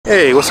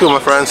Hey, what's good, my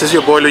friends? It's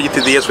your boy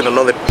Luigi Diaz with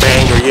another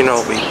banger, you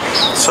know me.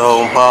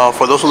 So,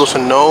 for those who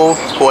doesn't know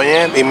who I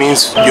am, it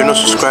means you're not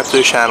subscribed to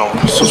the channel.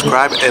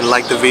 Subscribe and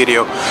like the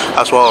video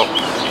as well.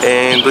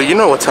 And do you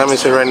know what time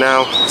is it right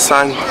now? It's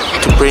time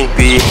to bring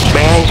the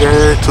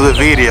banger to the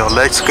video.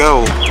 Let's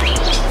go.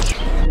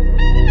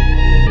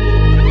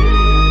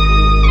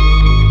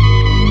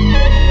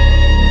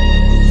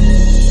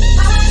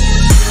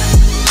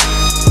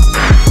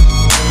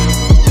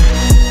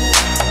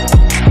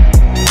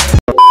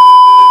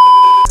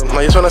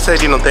 I just want to say,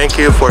 thank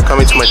you for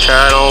coming to my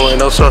channel,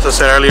 and also, as I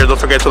said earlier, don't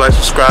forget to like,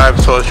 subscribe.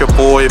 So it's your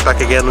boy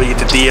back again,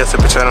 Luigi Diaz,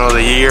 the channel of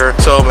the year.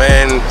 So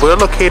man, we're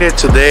located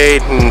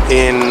today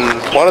in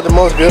one of the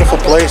most beautiful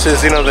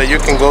places, that you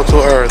can go to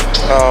Earth.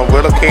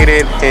 We're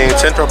located in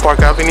Central Park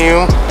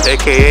Avenue,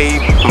 aka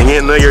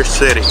New York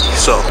City.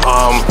 So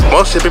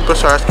most of the people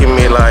are asking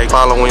me like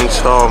following,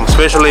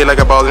 especially like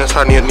about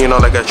starting,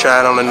 like a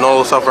channel and all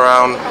the stuff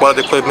around what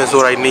the equipment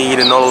that I need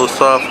and all the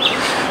stuff.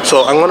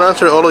 So I'm gonna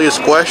answer all of your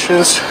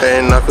questions,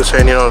 and I could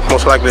say,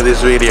 most likely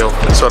this video.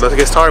 So let's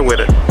get started with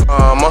it.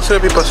 Most of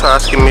the people are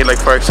asking me, like,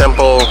 for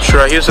example, should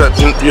I use a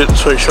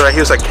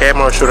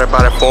camera or should I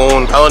buy a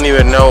phone? I don't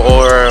even know.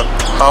 Or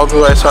how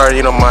do I start,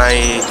 my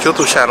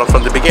YouTube channel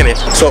from the beginning?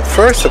 So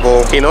first of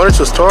all, in order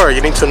to start,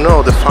 you need to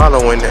know the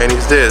following, and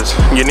it's this: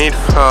 you need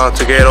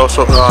to get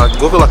also a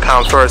Google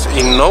account first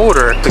in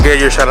order to get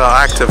your channel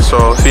active.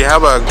 So if you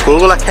have a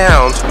Google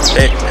account,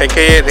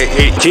 aka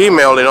a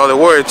Gmail, in other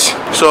words,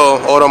 so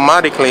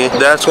automatically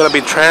that's going to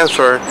be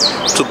transferred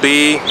to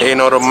be an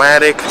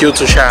automatic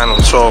YouTube channel.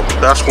 So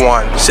that's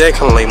one.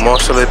 Secondly,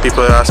 most of the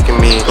people are asking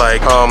me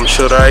like,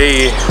 should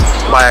I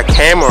buy a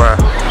camera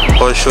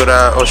or should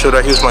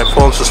I use my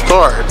phone to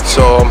start?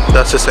 So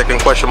that's the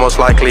second question. Most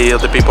likely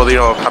the people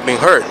have been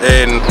hurt,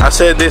 and I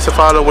said this the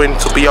following: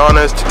 to be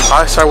honest,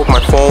 I start with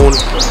my phone,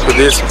 with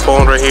this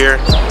phone right here.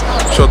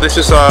 So this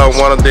is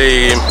one of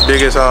the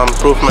biggest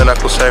improvement I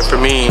could say for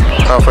me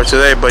for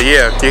today. But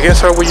yeah, you can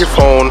start with your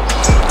phone.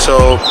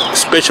 So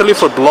especially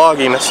for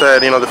blogging, I said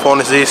the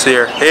phone is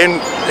easier,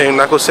 and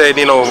I could say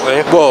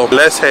well,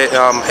 less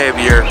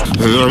heavier.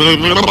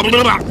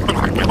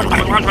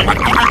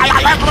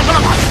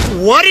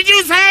 What did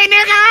you say,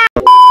 nigga?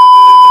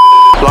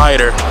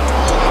 Lighter,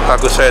 I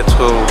could say,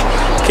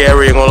 to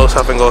carry and all those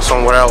stuff and go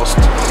somewhere else.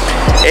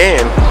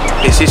 And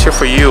it's easier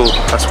for you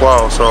as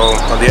well. So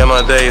at the end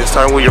of the day,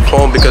 start with your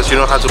phone because you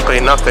don't have to pay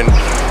nothing.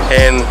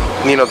 And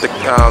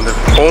the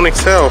phone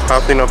itself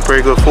have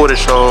pretty good footage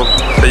so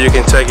that you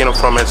can take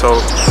from it.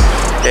 So,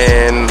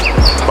 and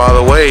by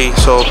the way,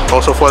 so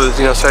also for the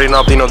setting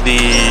up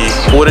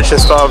the footage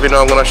and stuff,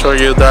 I'm gonna show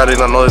you that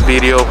in another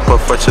video, but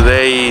for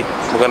today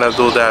we're gonna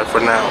do that for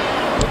now.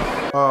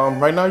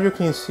 Right now you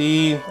can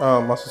see, as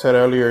I said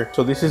earlier,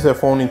 so this is the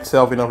phone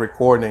itself,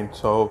 recording.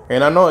 So,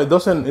 and I know it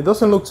doesn't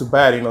look too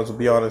bad, to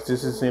be honest.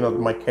 This is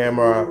my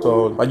camera.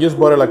 So I just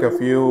bought it like I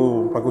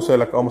could say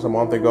like almost a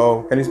month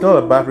ago, and it's not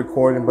a bad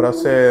recording. But I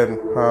said,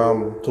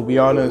 to be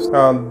honest,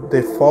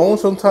 the phone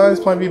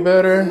sometimes might be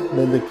better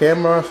than the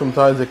camera.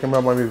 Sometimes the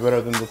camera might be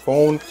better than the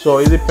phone. So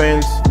it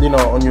depends,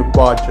 on your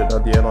budget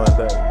at the end of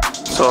the day.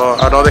 So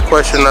another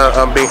question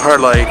I'm being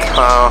heard, like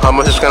how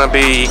much is gonna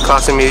be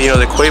costing me,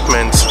 the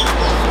equipment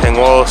and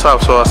all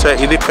stuff. So I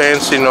said it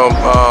depends,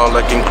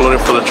 like including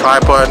for the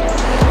tripod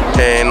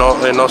and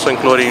also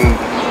including,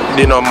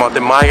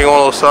 the mic and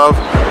all those stuff.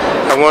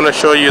 I'm gonna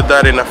show you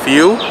that in a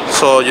few,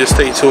 so just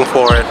stay tuned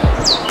for it.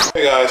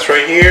 Hey guys,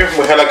 right here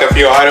we have like a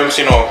few items,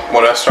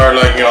 when I start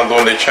like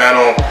doing the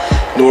channel,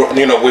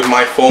 with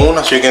my phone,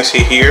 as you can see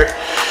here.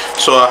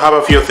 So I have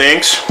a few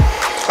things.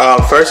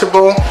 First of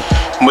all,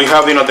 we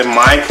have the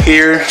mic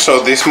here. So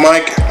this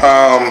mic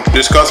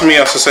this cost me,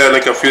 as I said,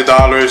 like a few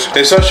dollars.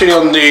 It's actually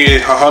on the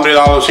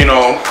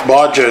 $100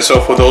 budget,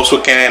 so for those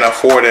who can't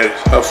afford it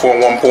for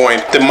one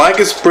point. The mic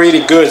is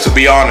pretty good, to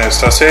be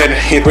honest. I said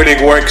it really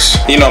works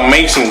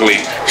amazingly.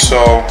 So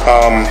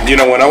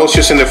when I was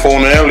using the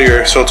phone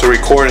earlier, so to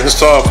record and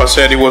stuff, I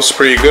said it was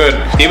pretty good.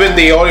 Even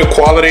the audio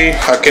quality,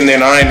 I can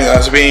deny it,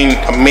 has been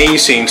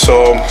amazing.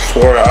 So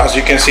for, as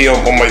you can see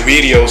on my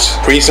videos,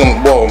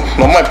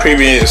 not my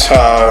previous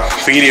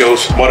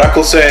videos, but I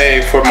could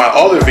say for my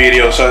other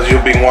videos as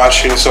you've been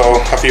watching, so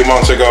a few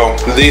months ago,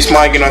 this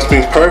mic has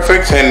been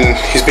perfect and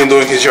he's been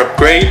doing his job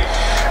great.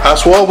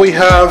 As well, we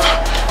have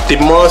the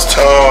most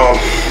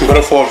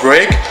beautiful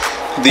rig,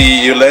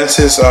 the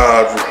lenses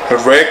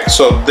rig.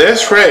 So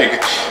this rig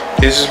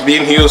is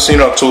being used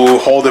to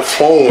hold the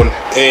phone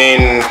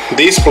in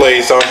this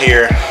place down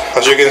here,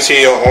 as you can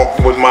see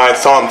with my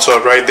thumb, so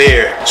right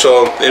there.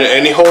 So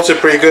and it holds it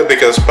pretty good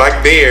because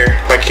back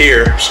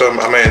here, so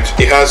I meant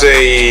it has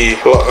a,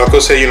 I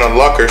could say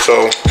locker,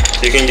 so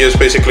you can just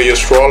basically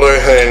just roll it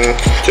and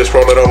just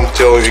roll it up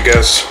until it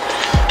gets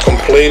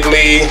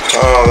completely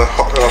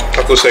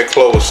I could say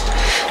closed.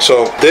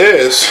 So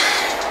this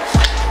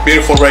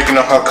beautiful rig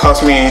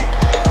cost me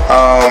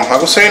I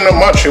could say not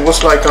much. It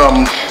was like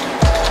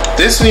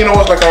this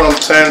was like around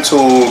 $10 to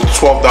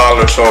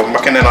 $12. So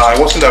back in the day, it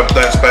wasn't that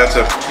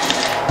expensive.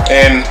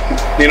 And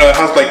it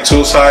has like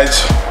two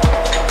sides,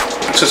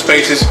 two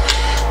spaces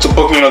to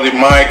put, you know, the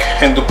mic,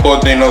 and to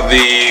put, you know,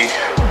 the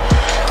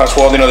as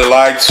well, you know, the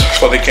lights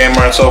for the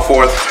camera and so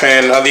forth.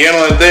 And at the end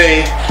of the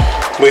day,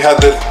 we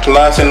have the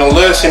last in the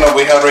list, you know,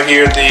 we have right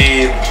here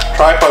the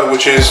tripod,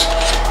 which is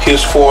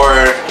used for,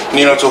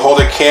 you know, to hold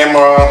the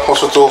camera,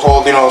 also to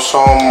hold, you know,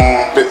 some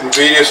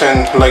videos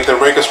and like the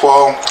rig as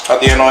well at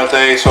the end of the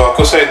day. So I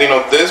could say, you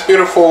know, this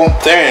beautiful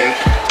thing,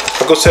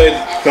 I could say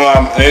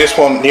it is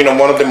one, you know,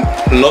 one of the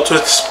not too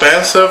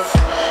expensive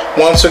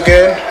once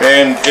again,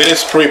 and it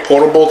is pretty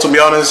portable, to be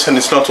honest, and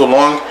it's not too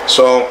long.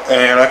 So,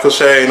 and I could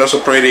say, you know, it's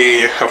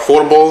pretty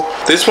affordable.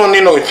 This one,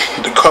 you know,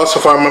 the cost,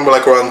 if I remember,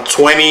 like around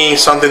 $20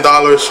 something.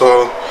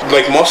 So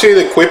like mostly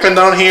the equipment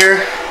down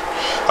here,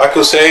 I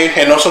could say,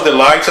 and also the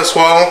lights as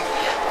well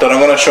that I'm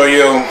gonna show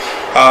you,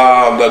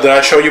 that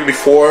I showed you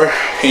before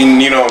in,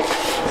 you know,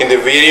 in the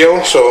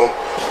video. So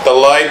the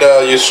light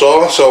that you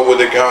saw, so with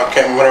the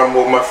camera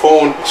with my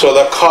phone, so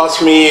that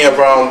cost me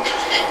around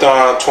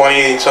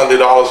 $20 something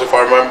if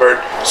I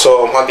remember.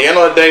 So at the end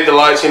of the day, the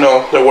lights, you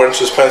know, they weren't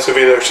too expensive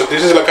either. So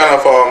this is like kind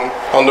of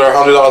under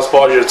 $100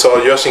 budget,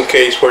 so just in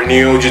case for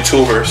new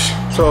YouTubers.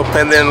 So,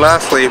 and then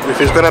lastly,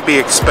 if it's gonna be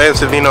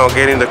expensive, you know,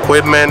 getting the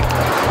equipment,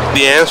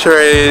 the answer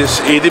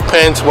is it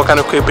depends what kind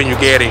of equipment you're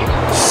getting.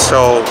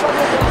 So,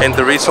 and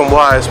the reason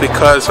why is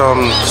because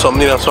some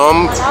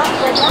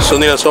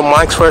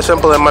mics, for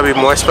example, that might be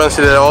more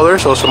expensive than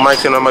others, or some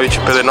mics, you know, might be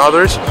cheaper than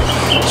others.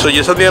 So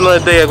just at the end of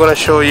the day, I'm gonna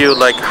show you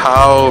like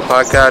how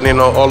I got, you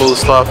know, all of the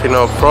stuff, you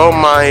know,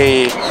 from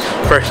my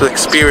first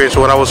experience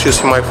when I was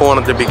using my phone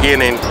at the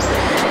beginning,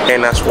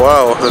 and as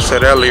well, as I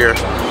said earlier,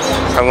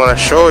 I'm gonna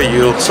show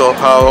you so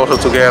how also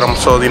to get them,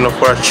 so, you know,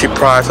 for a cheap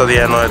price at the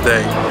end of the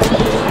day.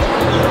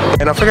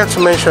 And I forgot to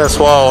mention as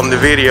well on the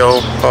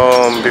video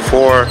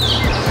before,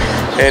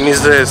 and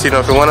is this, you know,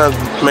 if you want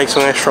to make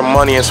some extra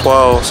money as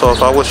well, so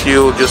if I was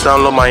you, just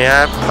download my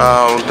app,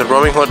 the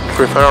Robinhood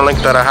referral link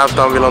that I have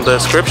down below in the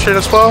description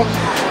as well,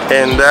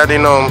 and that, you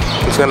know,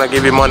 it's gonna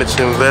give you money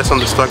to invest on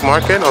the stock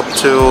market up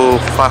to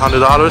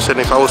 $500. And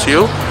if I was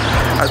you,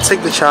 I'd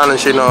take the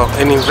challenge, you know,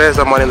 and invest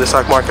that money in the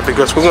stock market,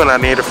 because we're gonna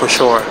need it for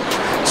sure.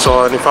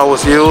 So, and if I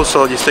was you,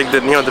 so just take the,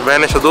 you know, the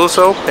advantage to do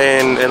so,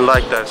 and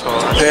like that. So,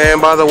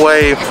 and by the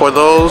way, for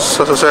those,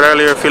 as I said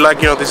earlier, if you like,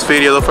 you know, this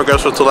video, don't forget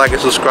to like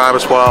and subscribe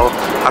as well.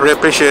 I really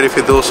appreciate it if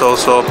you do so.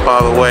 So,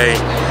 by the way,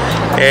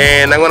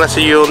 and I'm gonna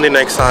see you on the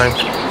next time.